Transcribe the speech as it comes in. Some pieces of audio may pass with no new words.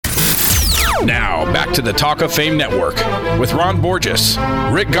Now, back to the Talk of Fame Network with Ron Borges,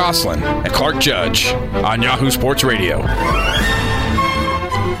 Rick Gosselin, and Clark Judge on Yahoo Sports Radio.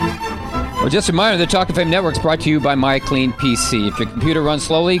 Well, just a reminder, the Talk of Fame Network is brought to you by MyCleanPC. If your computer runs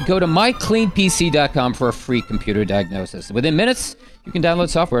slowly, go to mycleanpc.com for a free computer diagnosis. Within minutes, you can download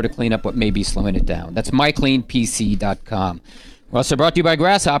software to clean up what may be slowing it down. That's mycleanpc.com. We're also brought to you by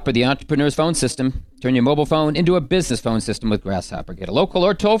Grasshopper, the entrepreneur's phone system. Turn your mobile phone into a business phone system with Grasshopper. Get a local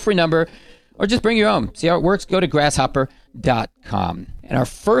or toll-free number, or just bring your own. See how it works? Go to grasshopper.com. And our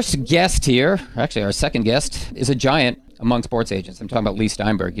first guest here, actually our second guest, is a giant among sports agents. I'm talking about Lee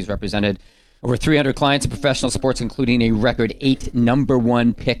Steinberg. He's represented over 300 clients in professional sports, including a record 8 number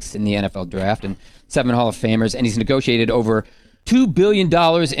 1 picks in the NFL draft and 7 Hall of Famers. And he's negotiated over $2 billion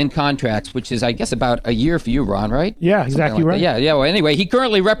in contracts, which is, I guess, about a year for you, Ron, right? Yeah, exactly right. Yeah. Well, anyway, he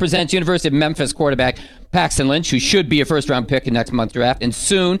currently represents University of Memphis quarterback Paxton Lynch, who should be a first-round pick in next month's draft. And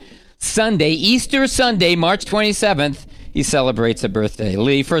soon, Sunday, Easter Sunday, March 27th, he celebrates a birthday.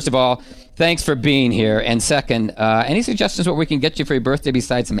 Lee, first of all, thanks for being here. And second, any suggestions what we can get you for your birthday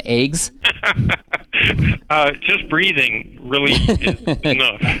besides some eggs? Just breathing really is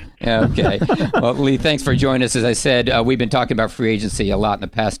enough. Okay. Well, Lee, thanks for joining us. As I said, we've been talking about free agency a lot in the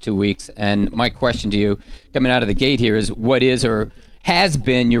past 2 weeks. And my question to you coming out of the gate here is, what is or has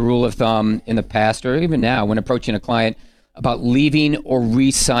been your rule of thumb in the past or even now when approaching a client about leaving or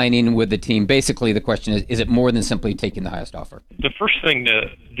re-signing with the team? Basically, the question is it more than simply taking the highest offer? The first thing to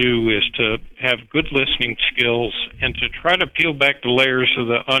do is to have good listening skills and to try to peel back the layers of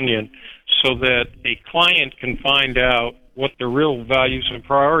the onion so that a client can find out what their real values and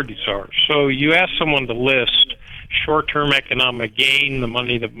priorities are. So you ask someone to list short-term economic gain, the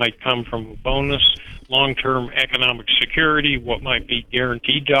money that might come from a bonus, long-term economic security, what might be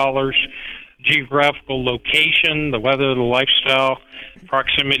guaranteed dollars, geographical location, the weather, the lifestyle,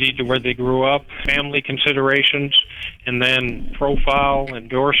 proximity to where they grew up, family considerations, and then profile,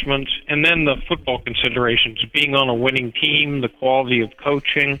 endorsements, and then the football considerations, being on a winning team, the quality of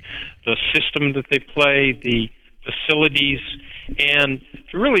coaching, the system that they play, the facilities, and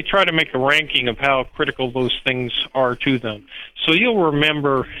to really try to make a ranking of how critical those things are to them. So you'll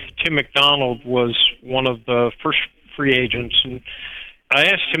remember Tim McDonald was one of the first free agents, and I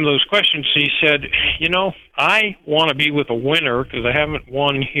asked him those questions. He said, I want to be with a winner because I haven't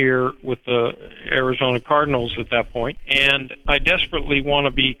won here with the Arizona Cardinals at that point, and I desperately want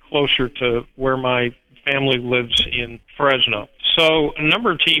to be closer to where my family lives in Fresno. So a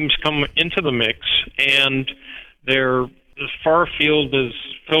number of teams come into the mix, and they're as far afield as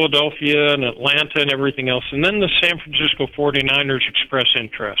Philadelphia and Atlanta and everything else, and then the San Francisco 49ers express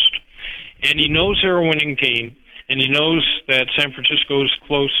interest. And he knows they're a winning team, and he knows that San Francisco is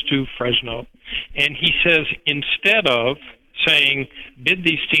close to Fresno. And he says, instead of saying, bid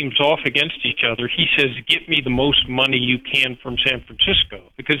these teams off against each other, he says, get me the most money you can from San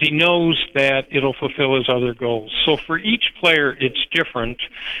Francisco, because he knows that it'll fulfill his other goals. So for each player, it's different,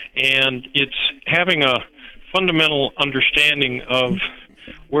 and it's having a fundamental understanding of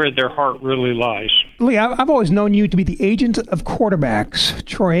where their heart really lies. Lee, I've always known you to be the agent of quarterbacks.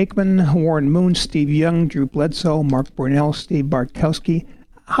 Troy Aikman, Warren Moon, Steve Young, Drew Bledsoe, Mark Brunell, Steve Bartkowski.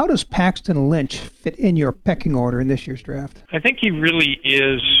 How does Paxton Lynch fit in your pecking order in this year's draft? I think he really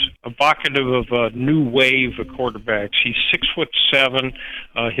is evocative of a new wave of quarterbacks. He's 6'7".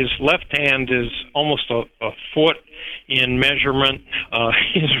 His left hand is almost a foot in measurement.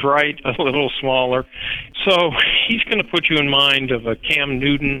 His right a little smaller. So he's going to put you in mind of a Cam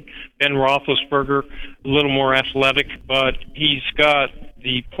Newton, Ben Roethlisberger, a little more athletic, but he's got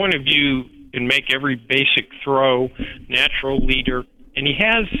the point of view, can make every basic throw, natural leader. And he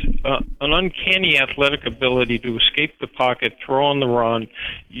has an uncanny athletic ability to escape the pocket, throw on the run.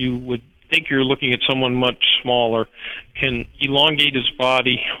 You would think you're looking at someone much smaller, can elongate his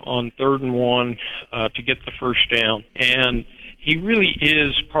body on 3rd and 1 to get the first down. And he really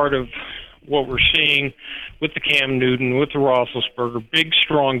is part of what we're seeing with the Cam Newton, with the Roethlisberger, big,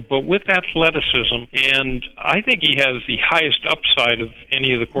 strong, but with athleticism. And I think he has the highest upside of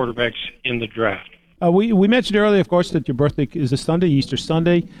any of the quarterbacks in the draft. We mentioned earlier, of course, that your birthday is a Sunday, Easter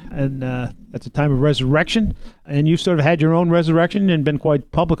Sunday, and that's a time of resurrection. And you've sort of had your own resurrection and been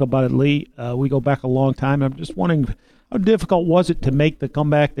quite public about it, Lee. We go back a long time. I'm just wondering, how difficult was it to make the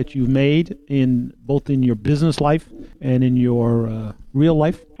comeback that you've made in both in your business life and in your real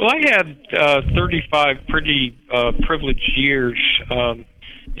life? Well, I had 35 pretty privileged years,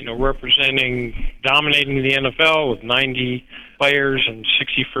 dominating the NFL with 90 players and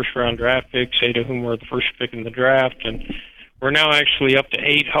 60 first-round draft picks, 8 of whom were the first pick in the draft. And we're now actually up to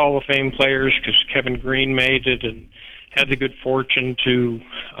 8 Hall of Fame players because Kevin Green made it, and had the good fortune to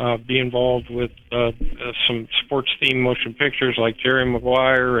be involved with some sports-themed motion pictures like Jerry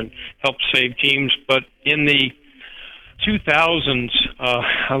Maguire and help save teams. But in the 2000s,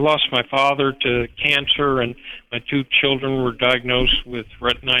 I lost my father to cancer, and my two children were diagnosed with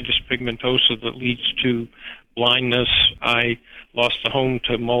retinitis pigmentosa that leads to blindness. I lost a home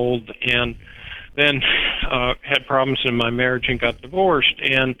to mold, and then had problems in my marriage and got divorced,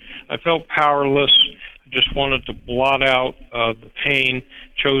 and I felt powerless. I just wanted to blot out the pain,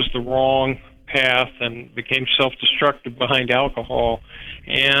 chose the wrong path, and became self-destructive behind alcohol,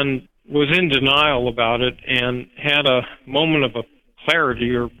 and was in denial about it, and had a moment of a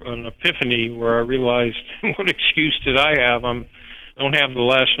clarity or an epiphany where I realized, what excuse did I have? I don't have the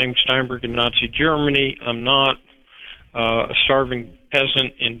last name Steinberg in Nazi Germany. I'm not a starving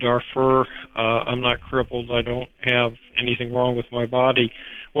peasant in Darfur. I'm not crippled. I don't have anything wrong with my body.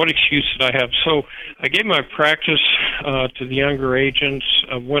 What excuse did I have? So I gave my practice to the younger agents,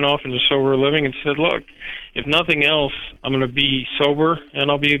 went off into sober living and said, look, if nothing else, I'm going to be sober and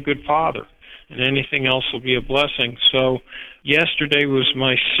I'll be a good father, and anything else will be a blessing. So yesterday was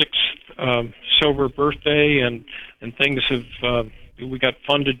my 6th sober birthday, and things have, we got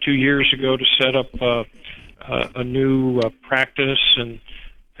funded 2 years ago to set up a new practice, and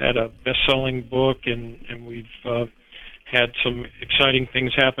had a best-selling book, and we've had some exciting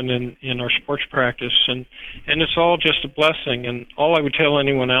things happen in our sports practice, and it's all just a blessing. And all I would tell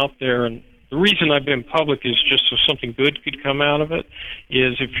anyone out there, and the reason I've been public is just so something good could come out of it,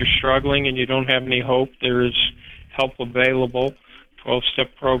 is if you're struggling and you don't have any hope, there is help available, 12-step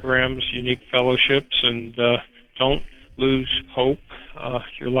programs, unique fellowships, and don't lose hope.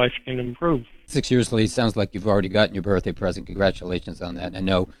 Your life can improve. 6 years, Lee, sounds like you've already gotten your birthday present. Congratulations on that. And I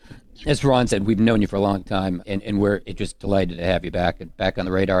know, as Ron said, we've known you for a long time, and we're just delighted to have you back on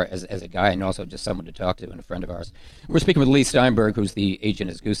the radar as a guy, and also just someone to talk to and a friend of ours. We're speaking with Lee Steinberg, who's the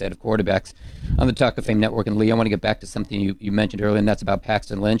agent at Goosehead of quarterbacks on the Talk of Fame Network. And Lee, I want to get back to something you mentioned earlier, and that's about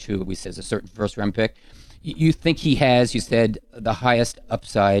Paxton Lynch, who we said is a certain first-round pick. You think he has, you said, the highest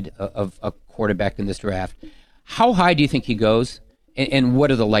upside of a quarterback in this draft. How high do you think he goes? And what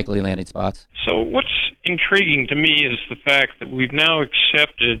are the likely landing spots? So what's intriguing to me is the fact that we've now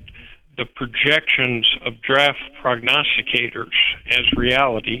accepted the projections of draft prognosticators as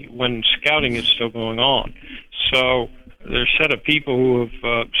reality when scouting is still going on. So there's a set of people who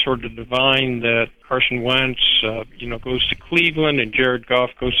have sort of divined that Carson Wentz, goes to Cleveland and Jared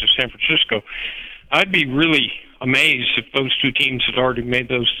Goff goes to San Francisco. I'd be really amazed if those two teams had already made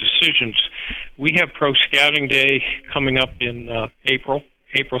those decisions. We have Pro Scouting Day coming up in April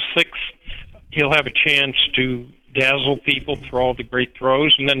 6th. He'll have a chance to dazzle people through all the great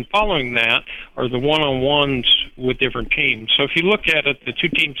throws, and then following that are the one-on-ones with different teams. So if you look at it, the two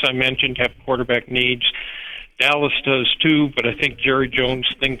teams I mentioned have quarterback needs. Dallas does too, but I think Jerry Jones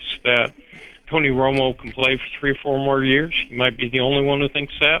thinks that Tony Romo can play for 3 or 4 more years. He might be the only one who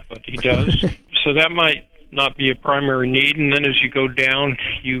thinks that, but he does. So that might not be a primary need. And then as you go down,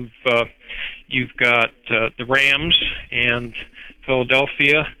 you've got the Rams and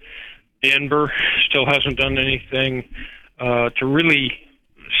Philadelphia. Denver still hasn't done anything to really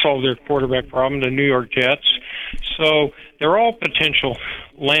solve their quarterback problem. The New York Jets. So they're all potential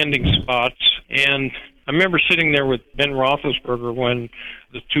landing spots. And I remember sitting there with Ben Roethlisberger when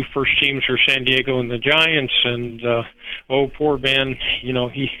the 2 first teams were San Diego and the Giants, and poor Ben, he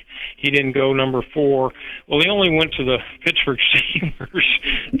didn't go number 4. Well, he only went to the Pittsburgh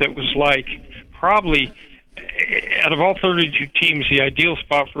Steelers. That was like probably out of all 32 teams, the ideal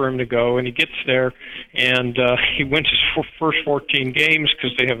spot for him to go, and he gets there, and he wins his first 14 games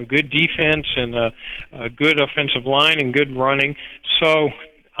because they have a good defense and a good offensive line and good running. So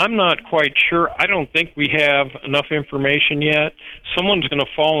I'm not quite sure. I don't think we have enough information yet. Someone's going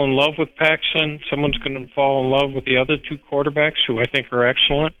to fall in love with Paxton. Someone's going to fall in love with the other 2 quarterbacks, who I think are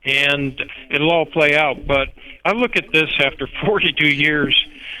excellent, and it'll all play out. But I look at this after 42 years,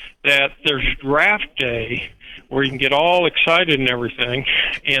 that there's draft day where you can get all excited and everything,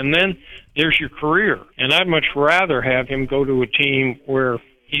 and then there's your career. And I'd much rather have him go to a team where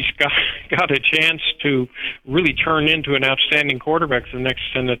he's got a chance to really turn into an outstanding quarterback for the next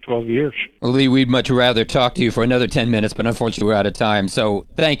 10 to 12 years. Well, Lee, we'd much rather talk to you for another 10 minutes, but unfortunately we're out of time. So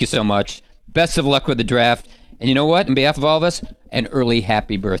thank you so much. Best of luck with the draft. And you know what? On behalf of all of us, an early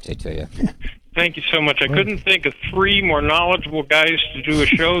happy birthday to you. Thank you so much. I couldn't think of 3 more knowledgeable guys to do a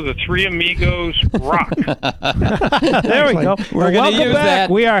show. The 3 amigos rock. There we go. We're going to use back. that.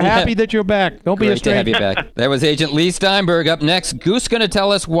 We are happy that you're back. Don't be a Great to have you back. That was Agent Lee Steinberg. Up next, Goose going to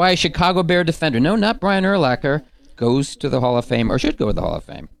tell us why Chicago Bear defender, no, not Brian Urlacher, goes to the Hall of Fame, or should go to the Hall of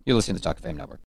Fame. You're listening to the Talk of Fame Network.